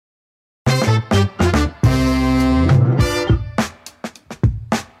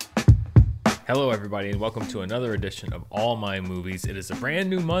Hello everybody and welcome to another edition of All My Movies. It is a brand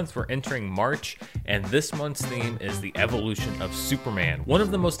new month, we're entering March, and this month's theme is the evolution of Superman, one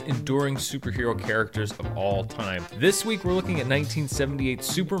of the most enduring superhero characters of all time. This week we're looking at 1978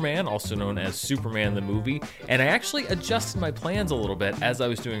 Superman, also known as Superman the movie, and I actually adjusted my plans a little bit as I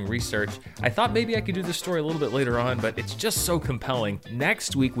was doing research. I thought maybe I could do this story a little bit later on, but it's just so compelling.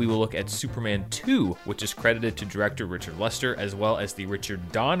 Next week we will look at Superman 2, which is credited to director Richard Lester, as well as the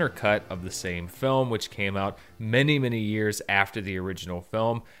Richard Donner cut of the same film, which came out many years after the original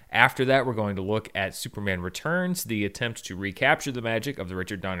film. After that, we're going to look at Superman Returns, the attempt to recapture the magic of the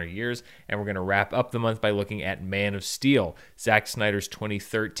Richard Donner years, and we're going to wrap up the month by looking at Man of Steel, Zack Snyder's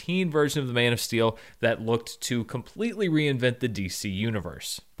 2013 version of the Man of Steel that looked to completely reinvent the DC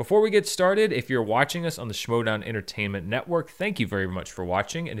universe. Before we get started, if you're watching us on the Schmoedown Entertainment Network, thank you very much for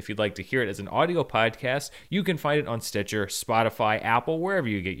watching, and if you'd like to hear it as an audio podcast, you can find it on Stitcher, Spotify, Apple, wherever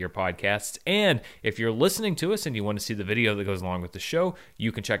you get your podcasts. And if you're listening to us and you want to see the video that goes along with the show,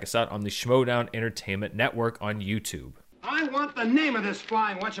 you can check us out on the Schmoedown Entertainment Network on YouTube. I want the name of this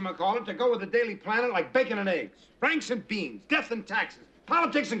flying whatchamacallit to go with the Daily Planet like bacon and eggs. Franks and beans, death and taxes,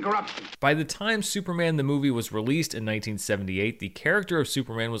 politics and corruption. By the time Superman the movie was released in 1978, the character of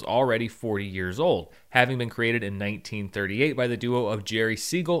Superman was already 40 years old, having been created in 1938 by the duo of Jerry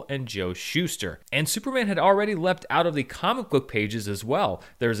Siegel and Joe Shuster. And Superman had already leapt out of the comic book pages as well.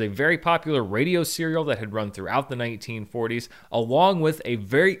 There's a very popular radio serial that had run throughout the 1940s, along with a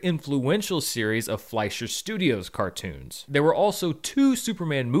very influential series of Fleischer Studios cartoons. There were also two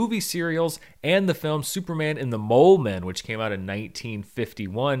Superman movie serials and the film Superman and the Mole Men, which came out in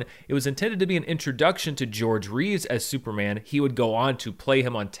 1951. It was intended to be an introduction to George Reeves as Superman. He would go on to play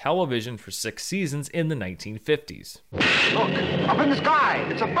him on television for 6 seasons in the 1950s. Look, up in the sky,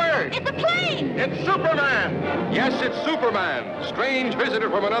 it's a bird. It's a plane! It's Superman! Yes, it's Superman, strange visitor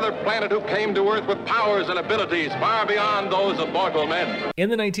from another planet who came to Earth with powers and abilities far beyond those of mortal men. In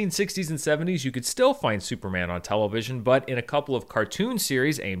the 1960s and 70s, you could still find Superman on television, but in a couple of cartoon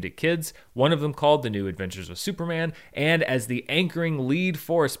series aimed at kids, one of them called The New Adventures of Superman, and as the anchoring lead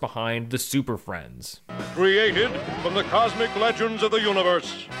force behind the Super Friends. Created from the cosmic legends of the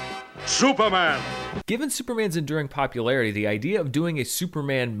universe, Superman. Given Superman's enduring popularity, the idea of doing a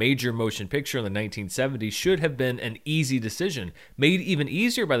Superman major motion picture in the 1970s should have been an easy decision, made even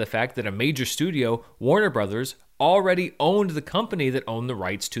easier by the fact that a major studio, Warner Brothers, already owned the company that owned the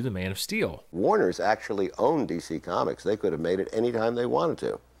rights to the Man of Steel. Warner's actually owned DC Comics. They could have made it anytime they wanted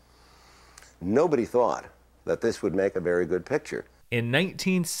to. Nobody thought that this would make a very good picture. In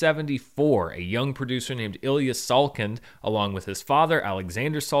 1974, a young producer named Ilya Salkind, along with his father,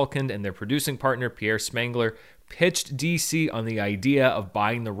 Alexander Salkind, and their producing partner, Pierre Spengler, pitched DC on the idea of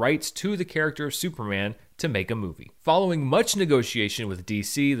buying the rights to the character of Superman to make a movie. Following much negotiation with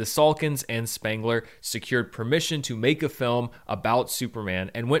DC, the Salkinds and Spengler secured permission to make a film about Superman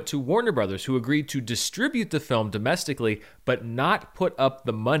and went to Warner Brothers, who agreed to distribute the film domestically but not put up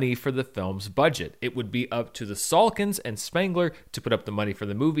the money for the film's budget. It would be up to the Salkinds and Spengler to put up the money for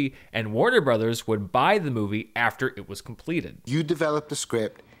the movie, and Warner Brothers would buy the movie after it was completed. You develop the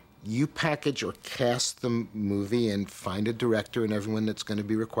script, you package or cast the movie and find a director and everyone that's going to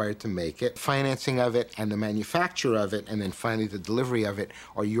be required to make it. Financing of it and the manufacture of it and then finally the delivery of it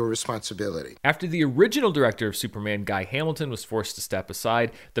are your responsibility. After the original director of Superman, Guy Hamilton, was forced to step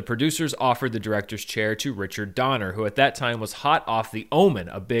aside, the producers offered the director's chair to Richard Donner, who at that time was hot off The Omen,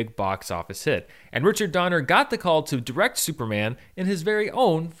 a big box office hit. And Richard Donner got the call to direct Superman in his very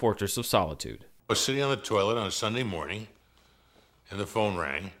own Fortress of Solitude. I was sitting on the toilet on a Sunday morning, and the phone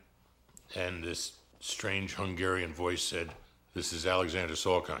rang. And this strange Hungarian voice said, "This is Alexander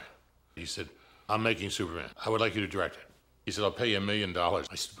Salkind." He said, "I'm making Superman. I would like you to direct it." He said, "I'll pay you $1 million." I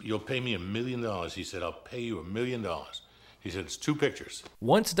said, "You'll pay me $1 million?" He said, "I'll pay you $1 million." He said, "It's 2 pictures."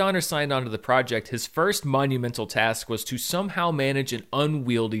 Once Donner signed on to the project, his first monumental task was to somehow manage an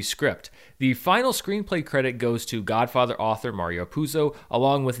unwieldy script. The final screenplay credit goes to Godfather author Mario Puzo,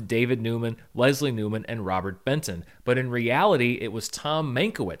 along with David Newman, Leslie Newman, and Robert Benton. But in reality, it was Tom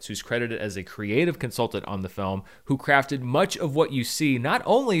Mankiewicz, who's credited as a creative consultant on the film, who crafted much of what you see not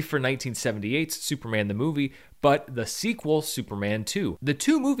only for 1978's Superman the movie, but the sequel, Superman 2. The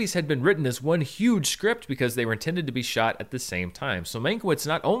two movies had been written as one huge script because they were intended to be shot at the same time. So Mankiewicz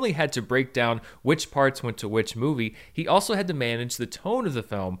not only had to break down which parts went to which movie, he also had to manage the tone of the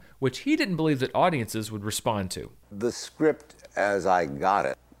film, which he didn't believe that audiences would respond to. The script, as I got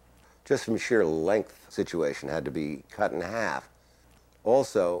it, just from sheer length situation, had to be cut in half.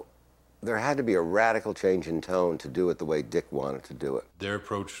 Also, there had to be a radical change in tone to do it the way Dick wanted to do it. Their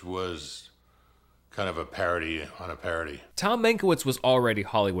approach was kind of a parody on a parody. Tom Mankiewicz was already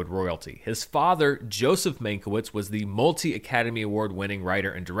Hollywood royalty. His father, Joseph Mankiewicz, was the multi-Academy Award-winning writer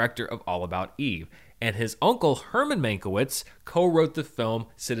and director of All About Eve. And his uncle, Herman Mankiewicz, co-wrote the film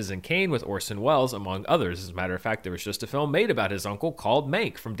Citizen Kane with Orson Welles, among others. As a matter of fact, there was just a film made about his uncle called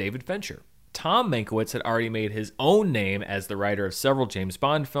Mank from David Fincher. Tom Mankiewicz had already made his own name as the writer of several James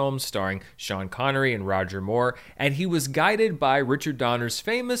Bond films starring Sean Connery and Roger Moore, and he was guided by Richard Donner's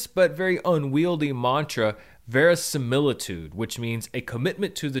famous but very unwieldy mantra, verisimilitude, which means a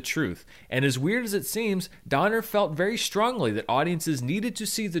commitment to the truth. And as weird as it seems, Donner felt very strongly that audiences needed to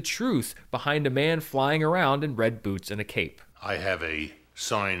see the truth behind a man flying around in red boots and a cape. I have a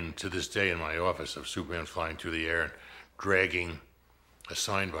sign to this day in my office of Superman flying through the air and dragging a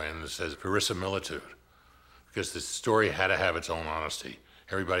sign by him that says verisimilitude, because the story had to have its own honesty.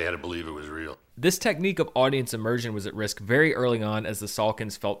 Everybody had to believe it was real. This technique of audience immersion was at risk very early on as the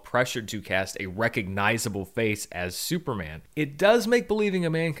Salkinds felt pressured to cast a recognizable face as Superman. It does make believing a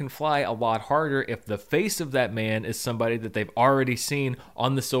man can fly a lot harder if the face of that man is somebody that they've already seen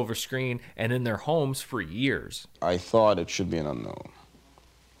on the silver screen and in their homes for years. I thought it should be an unknown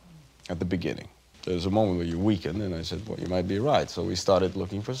at the beginning. There's a moment where you weaken, and I said, well, you might be right. So we started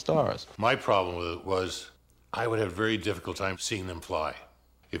looking for stars. My problem with it was I would have a very difficult time seeing them fly.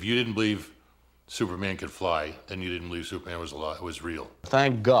 If you didn't believe Superman could fly, then you didn't believe Superman was real.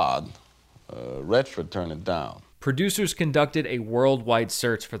 Thank God, Redford turned it down. Producers conducted a worldwide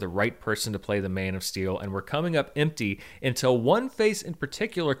search for the right person to play the Man of Steel and were coming up empty until one face in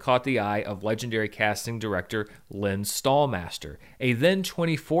particular caught the eye of legendary casting director Lynn Stallmaster, a then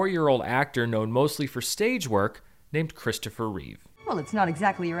 24-year-old actor known mostly for stage work named Christopher Reeve. Well, it's not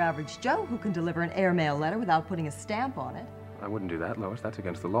exactly your average Joe who can deliver an airmail letter without putting a stamp on it. I wouldn't do that, Lois. That's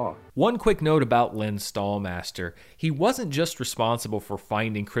against the law. One quick note about Lynn Stallmaster. He wasn't just responsible for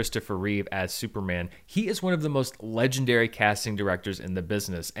finding Christopher Reeve as Superman. He is one of the most legendary casting directors in the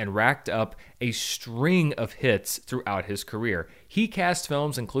business and racked up a string of hits throughout his career. He cast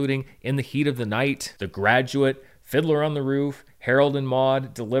films including In the Heat of the Night, The Graduate, Fiddler on the Roof, Harold and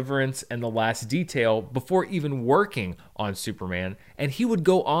Maude, Deliverance, and The Last Detail before even working on Superman. And he would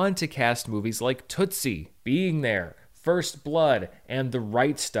go on to cast movies like Tootsie, Being There, First Blood, and The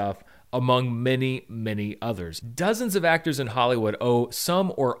Right Stuff, among many, many others. Dozens of actors in Hollywood owe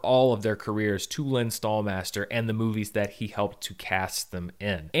some or all of their careers to Lynn Stallmaster and the movies that he helped to cast them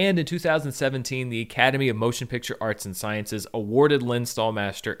in. And in 2017, the Academy of Motion Picture Arts and Sciences awarded Lynn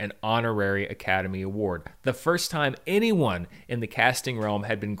Stallmaster an honorary Academy Award, the first time anyone in the casting realm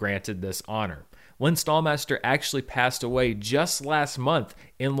had been granted this honor. Lynn Stallmaster actually passed away just last month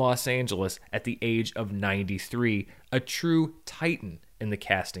in Los Angeles at the age of 93, a true titan in the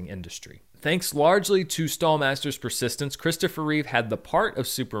casting industry. Thanks largely to Stallmaster's persistence, Christopher Reeve had the part of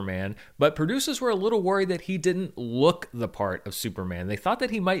Superman, but producers were a little worried that he didn't look the part of Superman. They thought that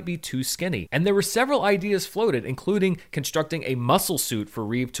he might be too skinny. And there were several ideas floated, including constructing a muscle suit for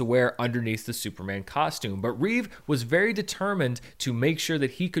Reeve to wear underneath the Superman costume. But Reeve was very determined to make sure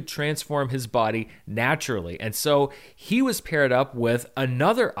that he could transform his body naturally. And so he was paired up with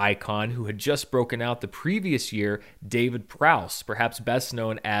another icon who had just broken out the previous year, David Prowse, perhaps best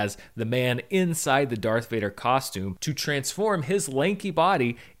known as the man inside the Darth Vader costume, to transform his lanky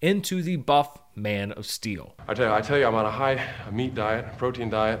body into the buff Man of Steel. I tell you, I'm on a high meat diet, protein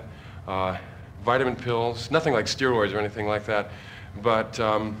diet, vitamin pills, nothing like steroids or anything like that. But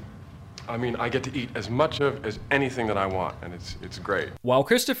I get to eat as much of as anything that I want, and it's great. While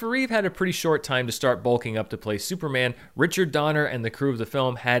Christopher Reeve had a pretty short time to start bulking up to play Superman, Richard Donner and the crew of the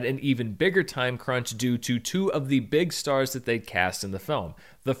film had an even bigger time crunch due to two of the big stars that they'd cast in the film.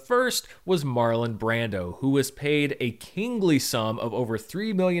 The first was Marlon Brando, who was paid a kingly sum of over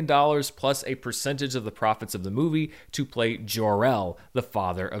 $3 million plus a percentage of the profits of the movie to play Jor-El, the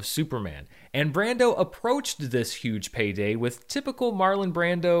father of Superman. And Brando approached this huge payday with typical Marlon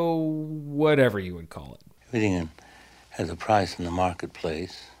Brando, whatever you would call it. Everything has a price in the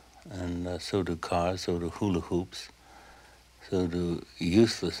marketplace, and so do cars, so do hula hoops, so do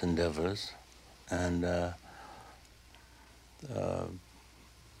useless endeavors, and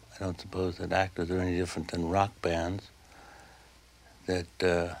I don't suppose that actors are any different than rock bands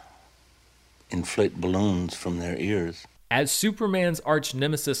that inflate balloons from their ears. As Superman's arch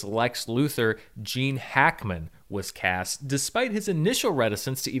nemesis Lex Luthor, Gene Hackman was cast, despite his initial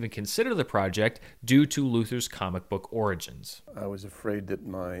reticence to even consider the project due to Luthor's comic book origins. I was afraid that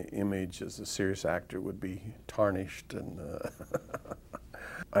my image as a serious actor would be tarnished, and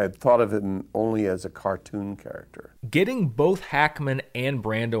I had thought of him only as a cartoon character. Getting both Hackman and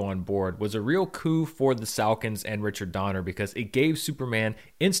Brando on board was a real coup for the Salkinds and Richard Donner because it gave Superman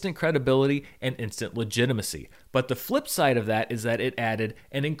instant credibility and instant legitimacy. But the flip side of that is that it added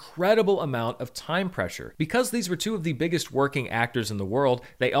an incredible amount of time pressure. Because these were two of the biggest working actors in the world,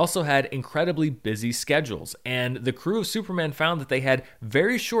 they also had incredibly busy schedules. And the crew of Superman found that they had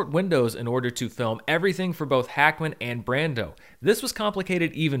very short windows in order to film everything for both Hackman and Brando. This was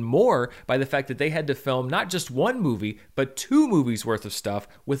complicated even more by the fact that they had to film not just one movie, but 2 movies worth of stuff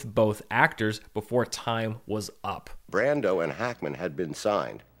with both actors before time was up. Brando and Hackman had been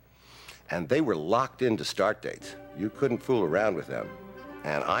signed, and they were locked into start dates. You couldn't fool around with them.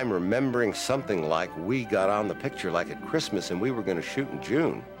 And I'm remembering something like we got on the picture like at Christmas and we were going to shoot in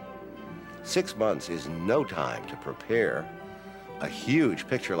June. 6 months is no time to prepare a huge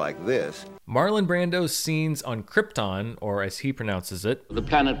picture like this. Marlon Brando's scenes on Krypton, or as he pronounces it, the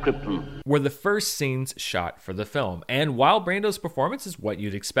planet Krypton, were the first scenes shot for the film. And while Brando's performance is what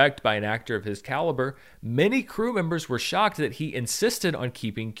you'd expect by an actor of his caliber, many crew members were shocked that he insisted on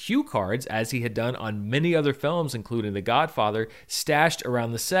keeping cue cards, as he had done on many other films, including The Godfather, stashed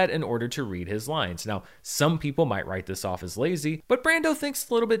around the set in order to read his lines. Now, some people might write this off as lazy, but Brando thinks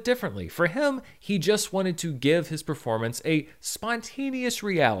a little bit differently. For him, he just wanted to give his performance a spontaneous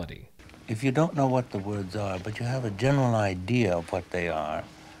reality. If you don't know what the words are, but you have a general idea of what they are,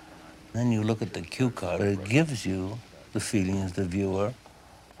 then you look at the cue card. It gives you the feeling as the viewer,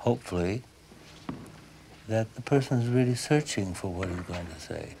 hopefully, that the person is really searching for what he's going to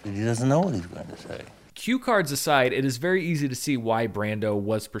say, that he doesn't know what he's going to say. Cue cards aside, it is very easy to see why Brando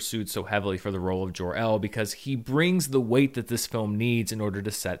was pursued so heavily for the role of Jor-El, because he brings the weight that this film needs in order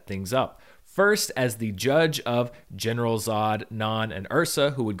to set things up. First, as the judge of General Zod, Nan, and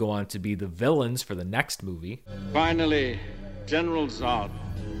Ursa, who would go on to be the villains for the next movie. Finally, General Zod,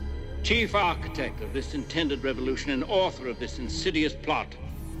 chief architect of this intended revolution and author of this insidious plot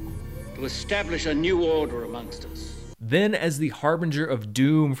to establish a new order amongst us. Then as the harbinger of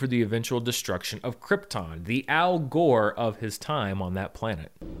doom for the eventual destruction of Krypton, the Al Gore of his time on that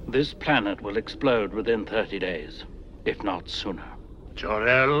planet. This planet will explode within 30 days, if not sooner.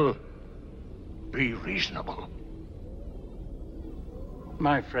 Jor-El, be reasonable.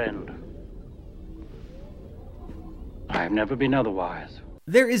 My friend, I have never been otherwise.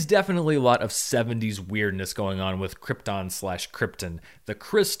 There is definitely a lot of 70s weirdness going on with Krypton/Krypton. The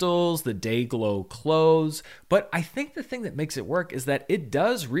crystals, the day-glow clothes, but I think the thing that makes it work is that it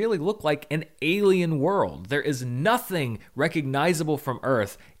does really look like an alien world. There is nothing recognizable from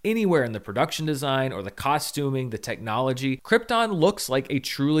Earth anywhere in the production design or the costuming, the technology. Krypton looks like a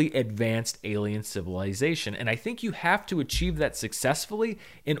truly advanced alien civilization, and I think you have to achieve that successfully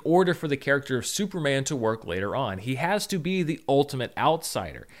in order for the character of Superman to work later on. He has to be the ultimate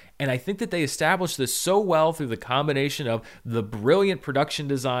outsider. And I think that they established this so well through the combination of the brilliant production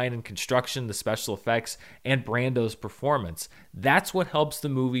design and construction, the special effects, and Brando's performance. That's what helps the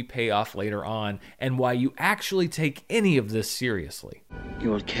movie pay off later on, and why you actually take any of this seriously. You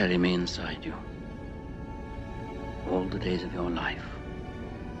will carry me inside you all the days of your life.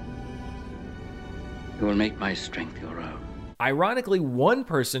 You will make my strength your own. Ironically, one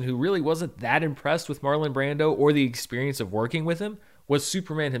person who really wasn't that impressed with Marlon Brando or the experience of working with him was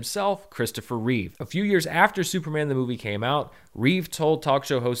Superman himself, Christopher Reeve. A few years after Superman the movie came out, Reeve told talk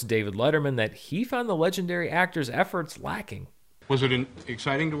show host David Letterman that he found the legendary actor's efforts lacking. Was it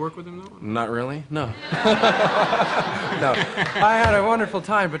exciting to work with him, though? Not really, no. No. I had a wonderful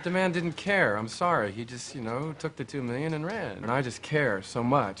time, but the man didn't care. I'm sorry. He just, took the $2 million and ran. And I just care so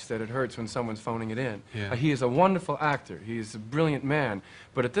much that it hurts when someone's phoning it in. Yeah. He is a wonderful actor. He's a brilliant man.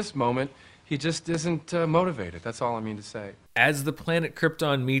 But at this moment, he just isn't motivated. That's all I mean to say. As the planet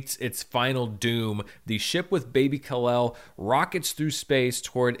Krypton meets its final doom, the ship with Baby Kal-El rockets through space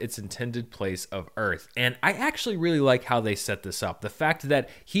toward its intended place of Earth. And I actually really like how they set this up. The fact that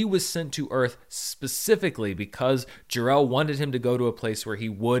he was sent to Earth specifically because Jor-El wanted him to go to a place where he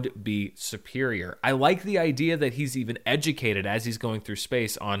would be superior. I like the idea that he's even educated as he's going through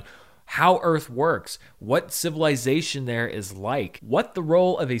space on how Earth works, what civilization there is like, what the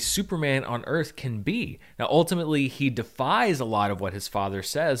role of a Superman on Earth can be. Now, ultimately, he defies a lot of what his father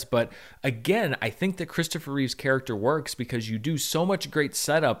says, but again, I think that Christopher Reeve's character works because you do so much great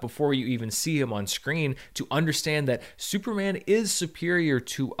setup before you even see him on screen to understand that Superman is superior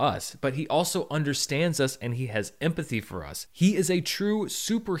to us, but he also understands us and he has empathy for us. He is a true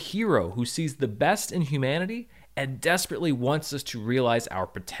superhero who sees the best in humanity and desperately wants us to realize our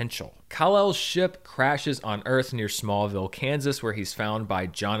potential. Kal-El's ship crashes on Earth near Smallville, Kansas, where he's found by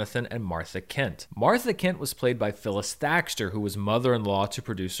Jonathan and Martha Kent. Martha Kent was played by Phyllis Thaxter, who was mother-in-law to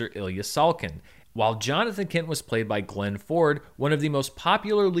producer Ilya Salkin, while Jonathan Kent was played by Glenn Ford, one of the most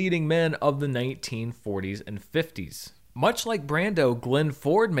popular leading men of the 1940s and 50s. Much like Brando, Glenn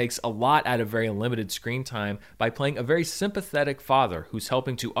Ford makes a lot out of very limited screen time by playing a very sympathetic father who's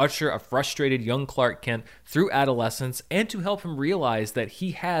helping to usher a frustrated young Clark Kent through adolescence and to help him realize that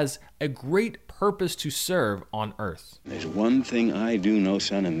he has a great purpose to serve on Earth. There's one thing I do know,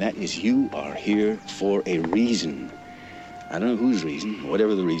 son, and that is you are here for a reason. I don't know whose reason,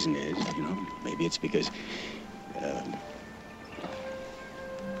 whatever the reason is, you know, maybe it's because,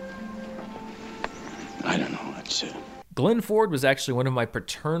 I don't know, it's, Glenn Ford was actually one of my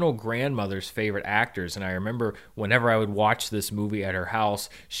paternal grandmother's favorite actors, and I remember whenever I would watch this movie at her house,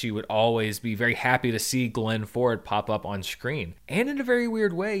 she would always be very happy to see Glenn Ford pop up on screen. And in a very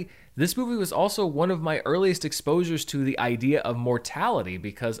weird way, this movie was also one of my earliest exposures to the idea of mortality,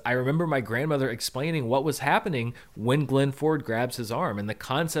 because I remember my grandmother explaining what was happening when Glenn Ford grabs his arm, and the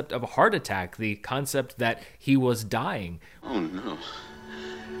concept of a heart attack, the concept that he was dying. Oh no.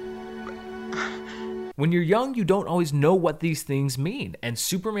 When you're young, you don't always know what these things mean, and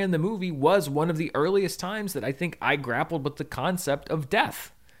Superman the movie was one of the earliest times that I think I grappled with the concept of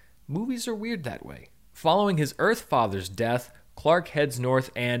death. Movies are weird that way. Following his Earth father's death, Clark heads north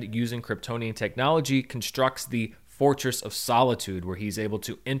and, using Kryptonian technology, constructs the Fortress of Solitude, where he's able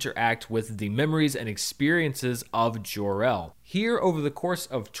to interact with the memories and experiences of Jor-El. Here, over the course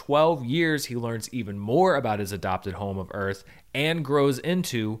of 12 years, he learns even more about his adopted home of Earth and grows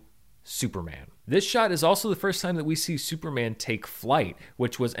into Superman. This shot is also the first time that we see Superman take flight,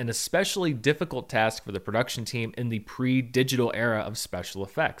 which was an especially difficult task for the production team in the pre-digital era of special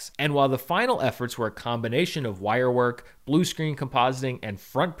effects. And while the final efforts were a combination of wire work, blue screen compositing, and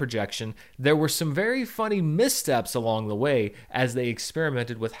front projection, there were some very funny missteps along the way as they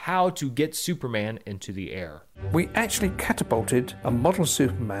experimented with how to get Superman into the air. We actually catapulted a model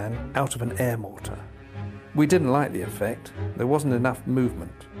Superman out of an air mortar. We didn't like the effect. There wasn't enough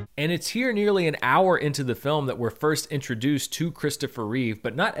movement. And it's here nearly an hour into the film that we're first introduced to Christopher Reeve,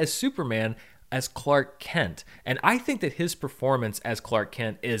 but not as Superman, as Clark Kent. And I think that his performance as Clark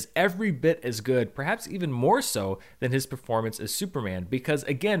Kent is every bit as good, perhaps even more so than his performance as Superman, because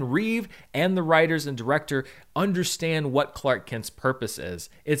again, Reeve and the writers and director understand what Clark Kent's purpose is.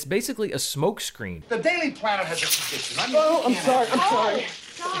 It's basically a smokescreen. The Daily Planet has a tradition. I'm sorry.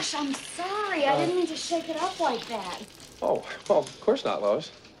 Gosh, I'm sorry. I didn't mean to shake it up like that. Oh, well, of course not,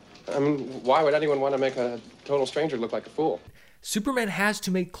 Lois. I mean, why would anyone want to make a total stranger look like a fool? Superman has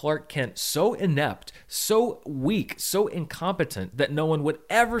to make Clark Kent so inept, so weak, so incompetent that no one would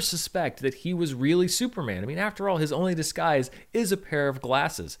ever suspect that he was really Superman. I mean, after all, his only disguise is a pair of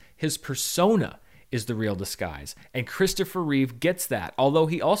glasses. His persona is the real disguise, and Christopher Reeve gets that, although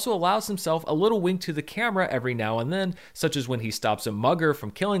he also allows himself a little wink to the camera every now and then, such as when he stops a mugger from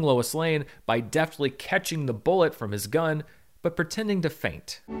killing Lois Lane by deftly catching the bullet from his gun, but pretending to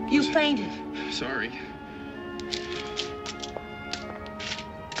faint. You fainted. Sorry.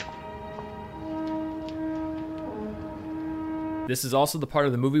 This is also the part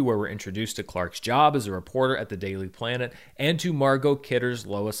of the movie where we're introduced to Clark's job as a reporter at the Daily Planet and to Margot Kidder's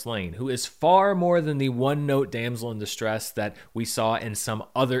Lois Lane, who is far more than the one-note damsel in distress that we saw in some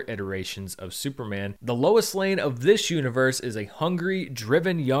other iterations of Superman. The Lois Lane of this universe is a hungry,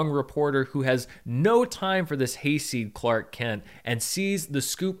 driven young reporter who has no time for this hayseed Clark Kent and sees the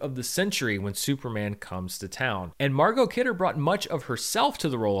scoop of the century when Superman comes to town. And Margot Kidder brought much of herself to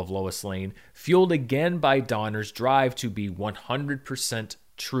the role of Lois Lane, fueled again by Donner's drive to be 100%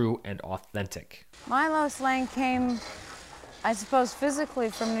 true and authentic. My Lois Lane came, I suppose,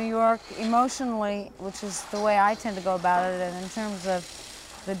 physically from New York, emotionally, which is the way I tend to go about it, and in terms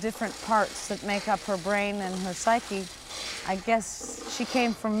of the different parts that make up her brain and her psyche, I guess she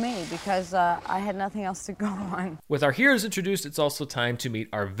came from me because I had nothing else to go on. With our heroes introduced, it's also time to meet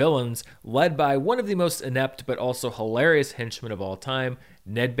our villains, led by one of the most inept but also hilarious henchmen of all time,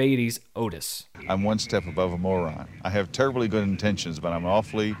 Ned Beatty's Otis. I'm one step above a moron. I have terribly good intentions, but I'm an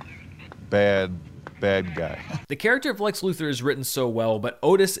awfully bad guy. The character of Lex Luthor is written so well, but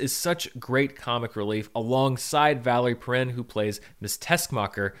Otis is such great comic relief alongside Valerie Perrin, who plays Miss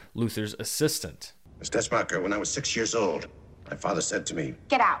Teskmacher, Luthor's assistant. Miss Teskmacher, when I was 6 years old, my father said to me,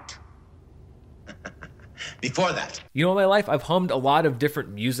 Get out. Before that. You know, in my life, I've hummed a lot of different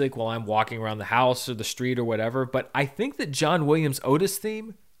music while I'm walking around the house or the street or whatever, but I think that John Williams' Otis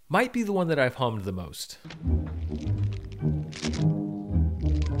theme might be the one that I've hummed the most.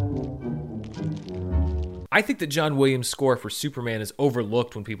 I think that John Williams' score for Superman is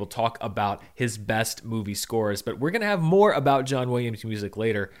overlooked when people talk about his best movie scores, but we're going to have more about John Williams' music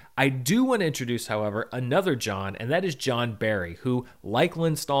later. I do want to introduce, however, another John, and that is John Barry, who, like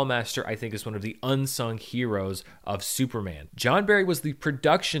Lynn Stallmaster, I think is one of the unsung heroes of Superman. John Barry was the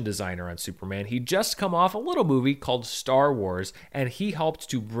production designer on Superman. He'd just come off a little movie called Star Wars, and he helped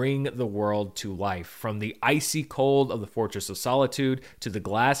to bring the world to life. From the icy cold of the Fortress of Solitude, to the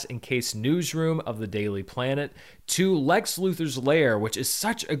glass-encased newsroom of the Daily Planet, to Lex Luthor's lair, which is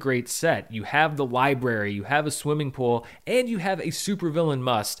such a great set. You have the library, you have a swimming pool, and you have a supervillain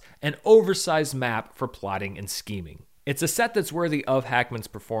must, an oversized map for plotting and scheming. It's a set that's worthy of Hackman's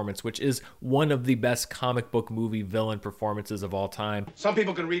performance, which is one of the best comic book movie villain performances of all time. Some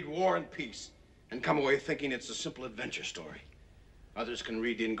people can read War and Peace and come away thinking it's a simple adventure story. Others can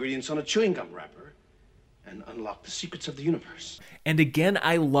read the ingredients on a chewing gum wrapper and unlock the secrets of the universe. And again,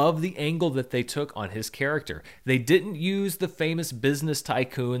 I love the angle that they took on his character. They didn't use the famous business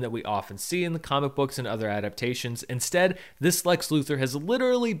tycoon that we often see in the comic books and other adaptations. Instead, this Lex Luthor has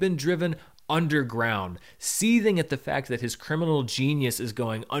literally been driven underground, seething at the fact that his criminal genius is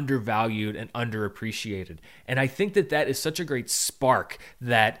going undervalued and underappreciated. And I think that that is such a great spark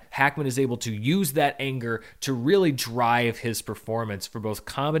that Hackman is able to use that anger to really drive his performance for both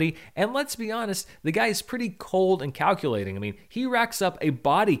comedy and, let's be honest, the guy is pretty cold and calculating. I mean, he racks up a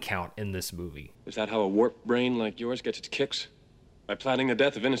body count in this movie. Is that how a warped brain like yours gets its kicks? By planning the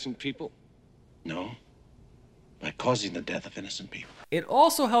death of innocent people? No. By causing the death of innocent people. It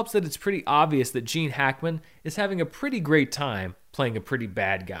also helps that it's pretty obvious that Gene Hackman is having a pretty great time playing a pretty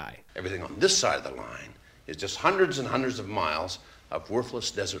bad guy. Everything on this side of the line is just hundreds and hundreds of miles of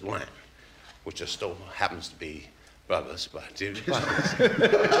worthless desert land, which just still happens to be Bubba's, but it is.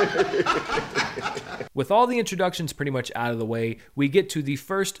 With all the introductions pretty much out of the way, we get to the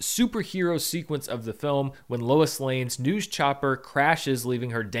first superhero sequence of the film when Lois Lane's news chopper crashes,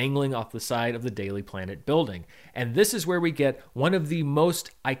 leaving her dangling off the side of the Daily Planet building. And this is where we get one of the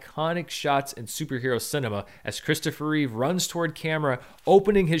most iconic shots in superhero cinema as Christopher Reeve runs toward camera,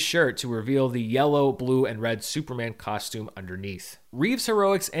 opening his shirt to reveal the yellow, blue, and red Superman costume underneath. Reeve's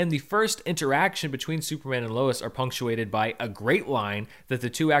heroics and the first interaction between Superman and Lois are punctuated by a great line that the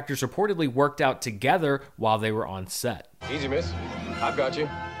two actors reportedly worked out together while they were on set. Easy, miss. I've got you.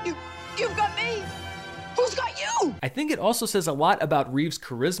 You've got me! Who's got you? I think it also says a lot about Reeve's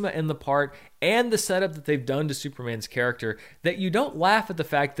charisma in the part and the setup that they've done to Superman's character that you don't laugh at the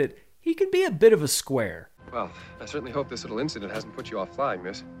fact that he can be a bit of a square. Well, I certainly hope this little incident hasn't put you off flying,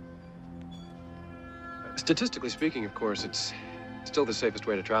 miss. Statistically speaking, of course, it's still the safest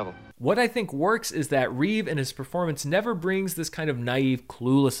way to travel. What I think works is that Reeve in his performance never brings this kind of naive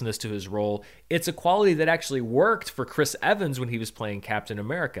cluelessness to his role. It's a quality that actually worked for Chris Evans when he was playing Captain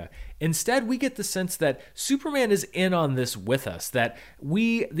America. Instead, we get the sense that Superman is in on this with us, that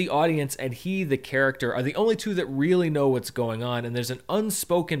we, the audience, and he, the character, are the only two that really know what's going on, and there's an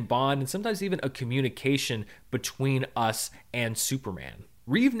unspoken bond and sometimes even a communication between us and Superman.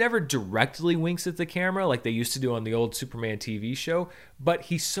 Reeve never directly winks at the camera like they used to do on the old Superman TV show, but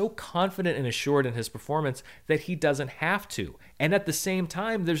he's so confident and assured in his performance that he doesn't have to. And at the same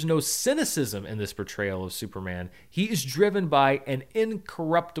time, there's no cynicism in this portrayal of Superman. He is driven by an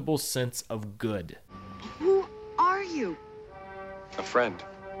incorruptible sense of good. Who are you? A friend.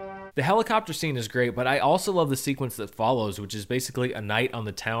 The helicopter scene is great, but I also love the sequence that follows, which is basically a night on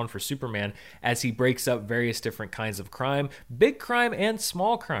the town for Superman as he breaks up various different kinds of crime, big crime and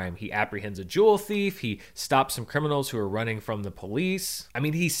small crime. He apprehends a jewel thief, he stops some criminals who are running from the police. I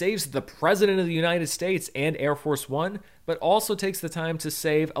mean, he saves the President of the United States and Air Force One, but also takes the time to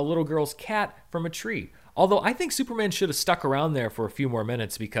save a little girl's cat from a tree. Although I think Superman should have stuck around there for a few more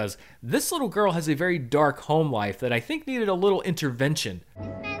minutes because this little girl has a very dark home life that I think needed a little intervention. This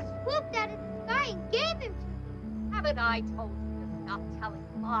man swooped out of the sky and gave him to me. Haven't I told you to stop telling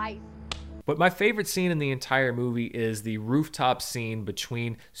lies? But my favorite scene in the entire movie is the rooftop scene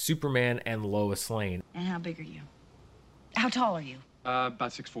between Superman and Lois Lane. And how big are you? How tall are you? About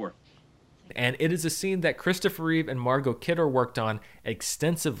 6'4". And it is a scene that Christopher Reeve and Margot Kidder worked on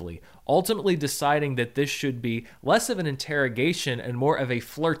extensively, ultimately deciding that this should be less of an interrogation and more of a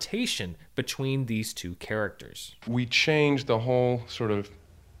flirtation between these two characters. We changed the whole sort of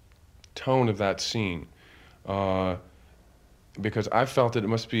tone of that scene because I felt that it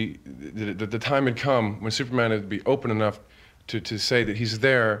must be, that the time had come when Superman would be open enough to say that he's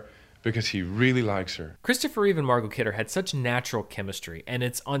there because he really likes her. Christopher Reeve and Margot Kidder had such natural chemistry, and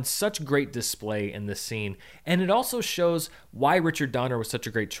it's on such great display in this scene. And it also shows why Richard Donner was such a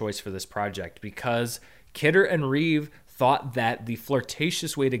great choice for this project, because Kidder and Reeve thought that the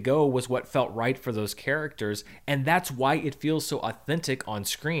flirtatious way to go was what felt right for those characters, and that's why it feels so authentic on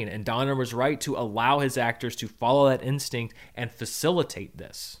screen. And Donner was right to allow his actors to follow that instinct and facilitate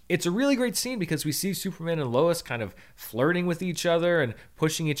this. It's a really great scene because we see Superman and Lois kind of flirting with each other and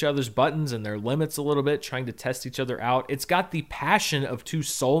pushing each other's buttons and their limits a little bit, trying to test each other out. It's got the passion of two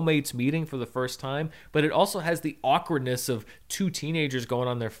soulmates meeting for the first time, but it also has the awkwardness of two teenagers going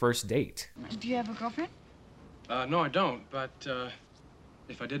on their first date. Do you have a girlfriend? No, I don't, but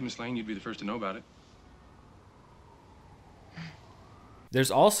if I did, Miss Lane, you'd be the first to know about it.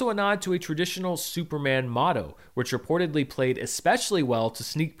 There's also a nod to a traditional Superman motto, which reportedly played especially well to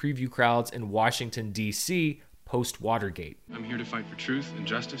sneak preview crowds in Washington, D.C. post-Watergate. I'm here to fight for truth and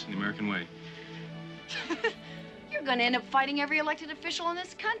justice in the American way. You're going to end up fighting every elected official in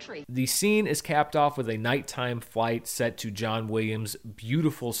this country. The scene is capped off with a nighttime flight set to John Williams'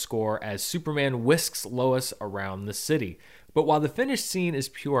 beautiful score as Superman whisks Lois around the city. But while the finished scene is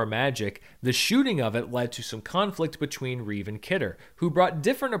pure magic, the shooting of it led to some conflict between Reeve and Kidder, who brought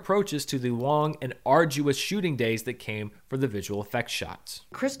different approaches to the long and arduous shooting days that came for the visual effects shots.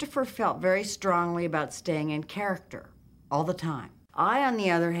 Christopher felt very strongly about staying in character all the time. I, on the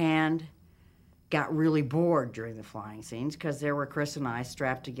other hand, got really bored during the flying scenes because there were Chris and I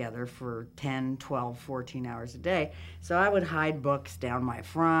strapped together for 10, 12, 14 hours a day. So I would hide books down my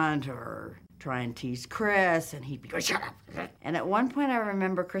front or try and tease Chris, and he'd be going, "Shut up." And at one point I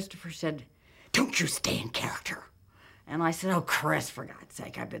remember Christopher said, "Don't you stay in character." And I said, "Oh, Chris, for God's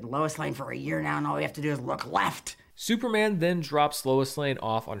sake, I've been Lois Lane for a year now, and all we have to do is look left." Superman then drops Lois Lane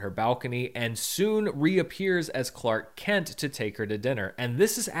off on her balcony and soon reappears as Clark Kent to take her to dinner. And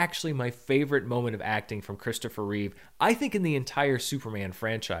this is actually my favorite moment of acting from Christopher Reeve, I think, in the entire Superman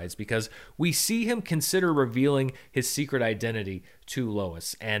franchise, because we see him consider revealing his secret identity to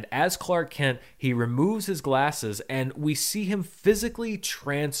Lois. And as Clark Kent, he removes his glasses and we see him physically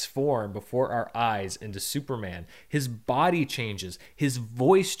transform before our eyes into Superman. His body changes, his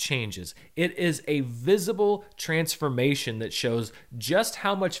voice changes. It is a visible transformation that shows just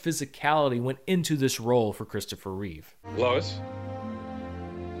how much physicality went into this role for Christopher Reeve. Lois,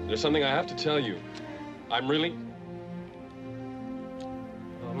 there's something I have to tell you. I'm really...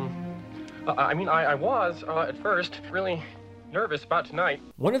 I was, at first, really nervous about tonight.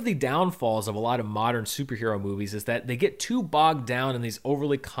 One of the downfalls of a lot of modern superhero movies is that they get too bogged down in these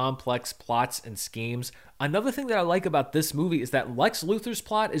overly complex plots and schemes. Another thing that I like about this movie is that Lex Luthor's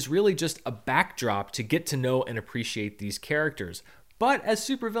plot is really just a backdrop to get to know and appreciate these characters. But as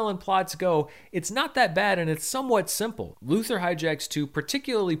supervillain plots go, it's not that bad and it's somewhat simple. Luthor hijacks two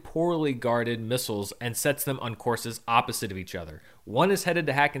particularly poorly guarded missiles and sets them on courses opposite of each other. One is headed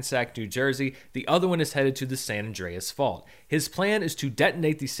to Hackensack, New Jersey. The other one is headed to the San Andreas Fault. His plan is to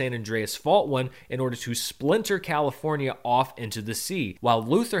detonate the San Andreas Fault one in order to splinter California off into the sea, while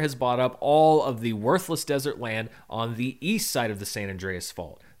Luthor has bought up all of the worthless desert land on the east side of the San Andreas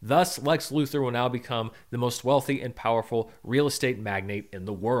Fault. Thus, Lex Luthor will now become the most wealthy and powerful real estate magnate in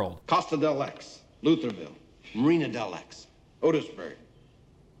the world. Costa del X, Lutherville, Marina del X, Otisburg.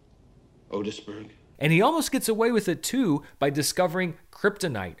 And he almost gets away with it too by discovering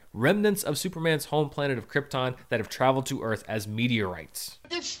kryptonite, remnants of Superman's home planet of Krypton that have traveled to Earth as meteorites.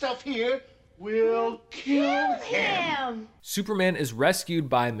 This stuff here will kill him. Superman is rescued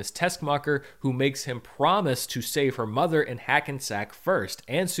by Miss Teskmacher, who makes him promise to save her mother in Hackensack first,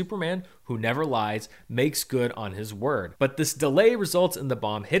 and Superman, who never lies, makes good on his word. But this delay results in the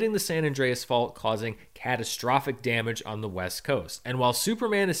bomb hitting the San Andreas Fault, causing catastrophic damage on the West Coast. And while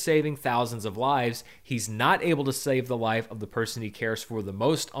Superman is saving thousands of lives, he's not able to save the life of the person he cares for the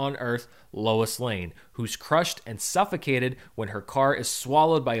most on Earth, Lois Lane, who's crushed and suffocated when her car is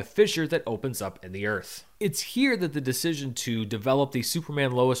swallowed by a fissure that opens up in the earth. It's here that the decision to develop the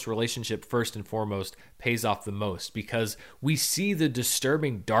Superman-Lois relationship first and foremost pays off the most, because we see the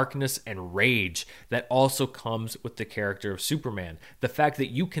disturbing darkness and rage that also comes with the character of Superman. The fact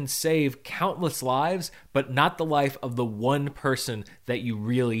that you can save countless lives, but not the life of the one person that you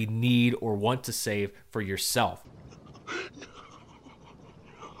really need or want to save for yourself.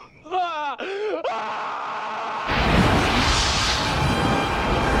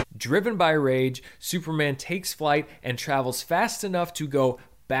 Driven by rage, Superman takes flight and travels fast enough to go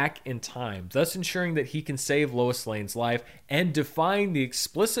back in time, thus ensuring that he can save Lois Lane's life and defying the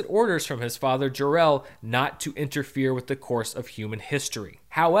explicit orders from his father Jor-El not to interfere with the course of human history.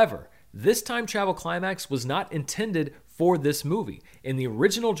 However, this time travel climax was not intended for this movie. In the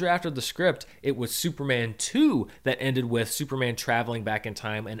original draft of the script, it was Superman 2 that ended with Superman traveling back in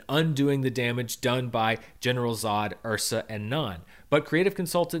time and undoing the damage done by General Zod, Ursa, and Nan. But creative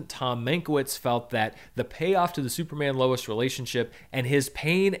consultant Tom Mankiewicz felt that the payoff to the Superman-Lois relationship and his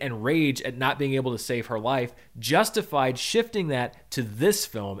pain and rage at not being able to save her life justified shifting that to this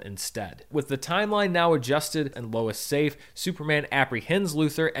film instead. With the timeline now adjusted and Lois safe, Superman apprehends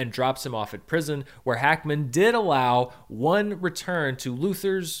Luthor and drops him off at prison, where Hackman did allow one return to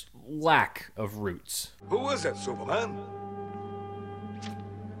Luthor's lack of roots. Who is it, Superman?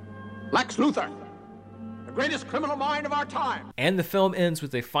 Lex Luthor, the greatest criminal mind of our time. And the film ends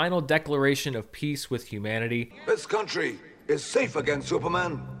with a final declaration of peace with humanity. This country is safe again,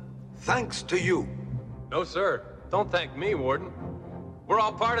 Superman, thanks to you. No, sir. Don't thank me, Warden. We're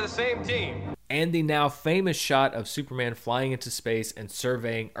all part of the same team. And the now famous shot of Superman flying into space and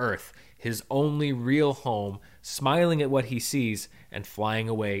surveying Earth, his only real home, smiling at what he sees and flying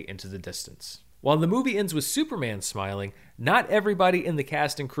away into the distance. While the movie ends with Superman smiling, not everybody in the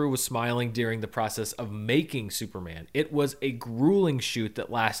cast and crew was smiling during the process of making Superman. It was a grueling shoot that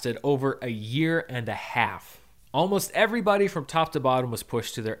lasted over a year and a half. Almost everybody from top to bottom was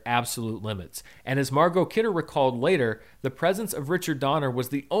pushed to their absolute limits, and as Margot Kidder recalled later, the presence of Richard Donner was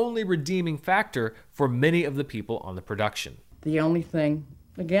the only redeeming factor for many of the people on the production. The only thing,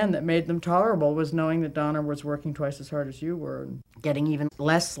 again, that made them tolerable was knowing that Donner was working twice as hard as you were and getting even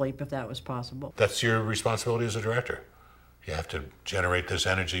less sleep if that was possible. That's your responsibility as a director. You have to generate this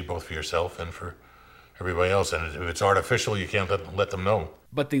energy both for yourself and for everybody else, and if it's artificial, you can't let them know.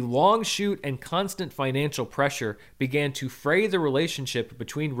 But the long shoot and constant financial pressure began to fray the relationship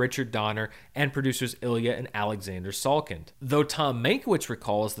between Richard Donner and producers Ilya and Alexander Salkind. Though Tom Mankiewicz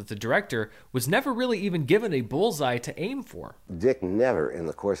recalls that the director was never really even given a bullseye to aim for. Dick never, in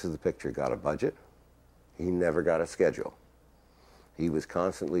the course of the picture, got a budget. He never got a schedule. He was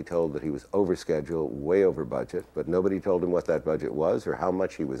constantly told that he was over schedule, way over budget, but nobody told him what that budget was or how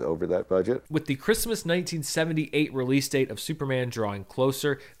much he was over that budget. With the Christmas 1978 release date of Superman drawing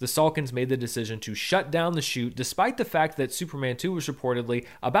closer, the Salkinds made the decision to shut down the shoot despite the fact that Superman 2 was reportedly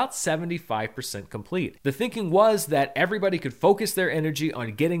about 75% complete. The thinking was that everybody could focus their energy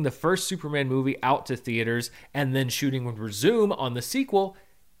on getting the first Superman movie out to theaters, and then shooting would resume on the sequel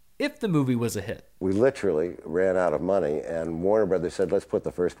if the movie was a hit. We literally ran out of money, and Warner Brothers said, let's put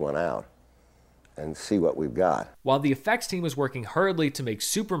the first one out and see what we've got. While the effects team was working hurriedly to make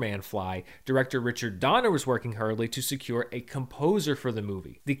Superman fly, director Richard Donner was working hurriedly to secure a composer for the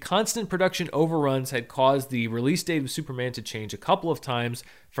movie. The constant production overruns had caused the release date of Superman to change a couple of times,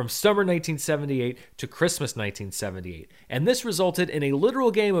 from summer 1978 to Christmas 1978, and this resulted in a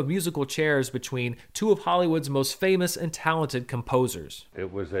literal game of musical chairs between two of Hollywood's most famous and talented composers.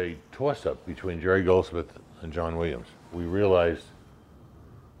 It was a toss-up between Jerry Goldsmith and John Williams. We realized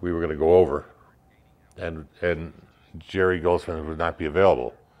we were going to go over, and Jerry Goldsmith would not be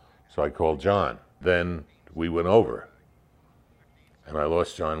available, so I called John. Then we went over, and I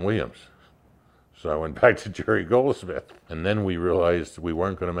lost John Williams. So I went back to Jerry Goldsmith, and then we realized we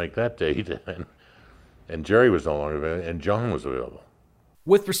weren't going to make that date, and Jerry was no longer available, and John was available.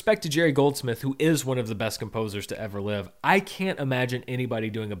 With respect to Jerry Goldsmith, who is one of the best composers to ever live, I can't imagine anybody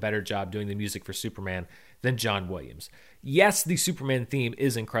doing a better job doing the music for Superman than John Williams. Yes, the Superman theme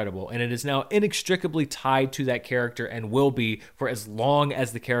is incredible, and it is now inextricably tied to that character and will be for as long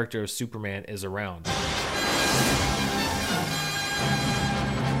as the character of Superman is around.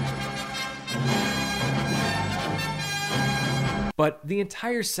 But the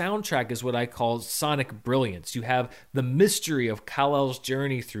entire soundtrack is what I call sonic brilliance. You have the mystery of Kal-El's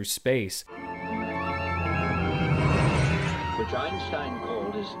journey through space. Which Einstein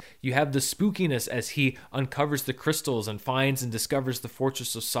called his... You have the spookiness as he uncovers the crystals and finds and discovers the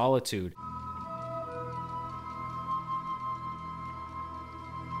Fortress of Solitude.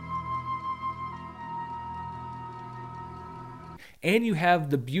 And you have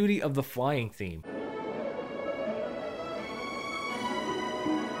the beauty of the flying theme.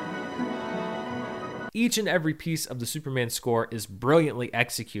 Each and every piece of the Superman score is brilliantly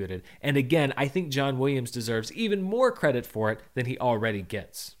executed, and again, I think John Williams deserves even more credit for it than he already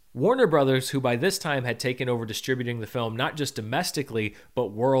gets. Warner Brothers, who by this time had taken over distributing the film not just domestically,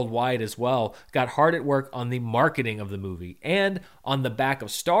 but worldwide as well, got hard at work on the marketing of the movie. And on the back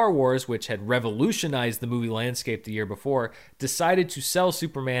of Star Wars, which had revolutionized the movie landscape the year before, decided to sell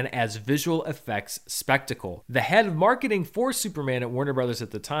Superman as visual effects spectacle. The head of marketing for Superman at Warner Brothers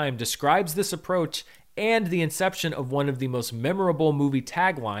at the time describes this approach and the inception of one of the most memorable movie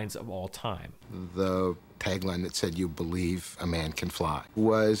taglines of all time. The tagline that said, "You believe a man can fly,"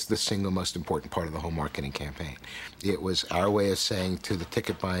 was the single most important part of the whole marketing campaign. It was our way of saying to the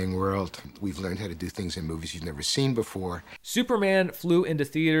ticket-buying world, we've learned how to do things in movies you've never seen before. Superman flew into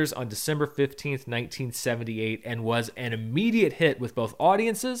theaters on December 15th, 1978, and was an immediate hit with both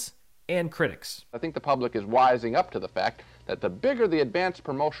audiences and critics. I think the public is wising up to the fact that the bigger the advanced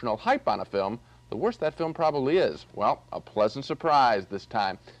promotional hype on a film, the worse that film probably is. Well, a pleasant surprise this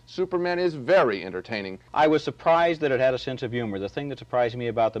time. Superman is very entertaining. I was surprised that it had a sense of humor. The thing that surprised me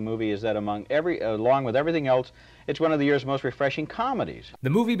about the movie is that along with everything else, it's one of the year's most refreshing comedies. The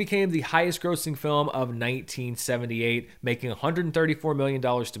movie became the highest-grossing film of 1978, making $134 million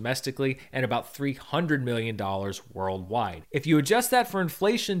domestically and about $300 million worldwide. If you adjust that for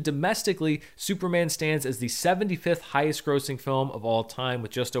inflation domestically, Superman stands as the 75th highest-grossing film of all time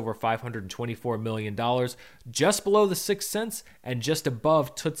with just over $524 million, just below The Sixth Sense and just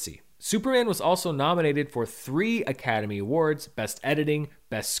above Tootsie. Superman was also nominated for 3 Academy Awards, Best Editing,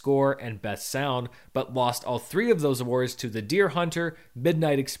 Best Score, and Best Sound, but lost all 3 of those awards to The Deer Hunter,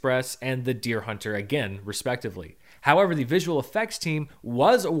 Midnight Express, and The Deer Hunter again, respectively. However, the visual effects team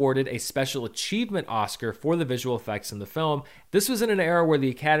was awarded a Special Achievement Oscar for the visual effects in the film. This was in an era where the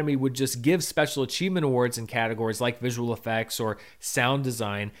Academy would just give Special Achievement Awards in categories like visual effects or sound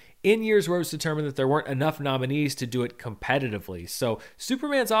design, in years where it was determined that there weren't enough nominees to do it competitively. So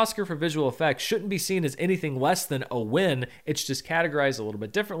Superman's Oscar for visual effects shouldn't be seen as anything less than a win. It's just categorized a little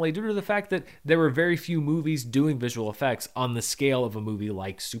bit differently due to the fact that there were very few movies doing visual effects on the scale of a movie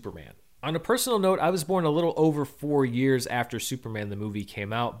like Superman. On a personal note, I was born a little over 4 years after Superman the movie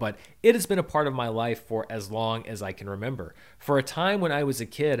came out, but it has been a part of my life for as long as I can remember. For a time when I was a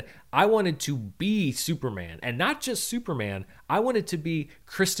kid, I wanted to be Superman, and not just Superman, I wanted to be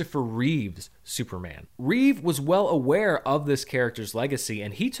Christopher Reeve's Superman. Reeve was well aware of this character's legacy,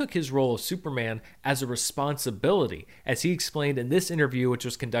 and he took his role of Superman as a responsibility, as he explained in this interview, which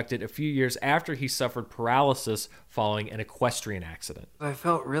was conducted a few years after he suffered paralysis following an equestrian accident. I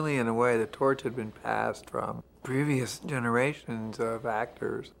felt really, in a way, the torch had been passed from previous generations of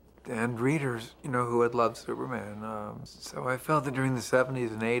actors and readers, who had loved Superman. So I felt that during the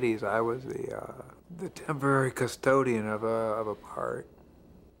 70s and 80s, I was the temporary custodian of a part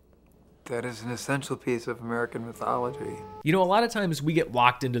that is an essential piece of American mythology. A lot of times we get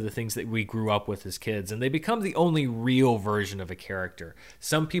locked into the things that we grew up with as kids, and they become the only real version of a character.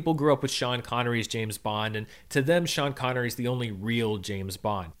 Some people grew up with Sean Connery as James Bond, and to them, Sean Connery is the only real James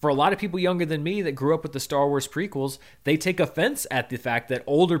Bond. For a lot of people younger than me that grew up with the Star Wars prequels, they take offense at the fact that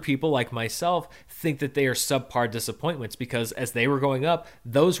older people like myself think that they are subpar disappointments because as they were growing up,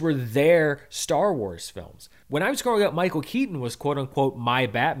 those were their Star Wars films. When I was growing up, Michael Keaton was quote-unquote my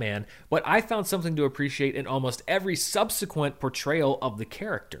Batman, but I found something to appreciate in almost every subsequent portrayal of the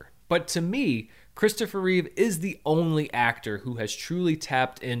character. But to me, Christopher Reeve is the only actor who has truly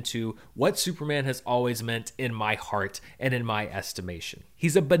tapped into what Superman has always meant in my heart and in my estimation.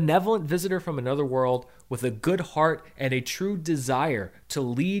 He's a benevolent visitor from another world with a good heart and a true desire to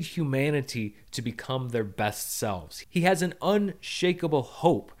lead humanity to become their best selves. He has an unshakable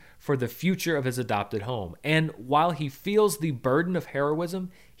hope for the future of his adopted home. And while he feels the burden of heroism,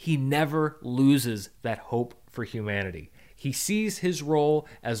 he never loses that hope for humanity. He sees his role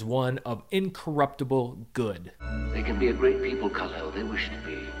as one of incorruptible good. They can be a great people, Kal-El. They wish to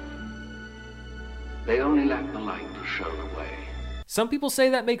be. They only lack the light to show the way. Some people say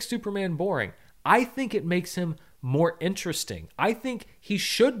that makes Superman boring. I think it makes him more interesting. I think he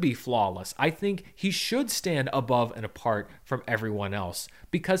should be flawless. I think he should stand above and apart from everyone else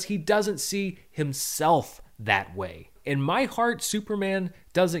because he doesn't see himself that way. In my heart, Superman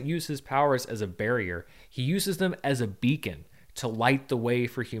doesn't use his powers as a barrier. He uses them as a beacon to light the way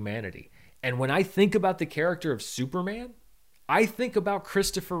for humanity. And when I think about the character of Superman, I think about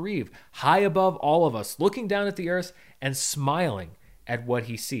Christopher Reeve, high above all of us, looking down at the earth and smiling at what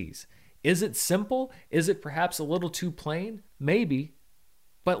he sees. Is it simple? Is it perhaps a little too plain? Maybe.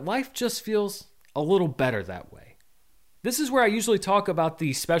 But life just feels a little better that way. This is where I usually talk about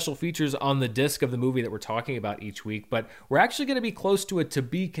the special features on the disc of the movie that we're talking about each week, but we're actually going to be close to a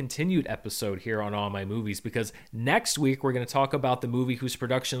to-be-continued episode here on All My Movies, because next week we're going to talk about the movie whose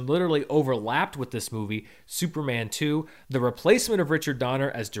production literally overlapped with this movie, Superman 2, the replacement of Richard Donner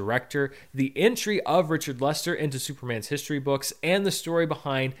as director, the entry of Richard Lester into Superman's history books, and the story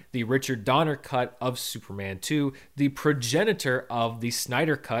behind the Richard Donner cut of Superman 2, the progenitor of the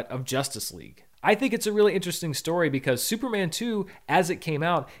Snyder cut of Justice League. I think it's a really interesting story because Superman 2, as it came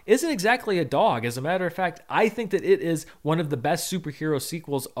out, isn't exactly a dog. As a matter of fact, I think that it is one of the best superhero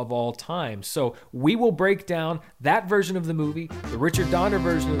sequels of all time. So we will break down that version of the movie, the Richard Donner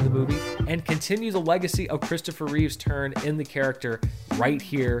version of the movie, and continue the legacy of Christopher Reeve's turn in the character right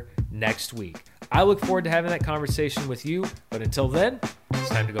here next week. I look forward to having that conversation with you, but until then, it's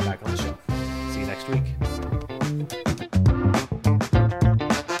time to go back on the shelf. See you next week.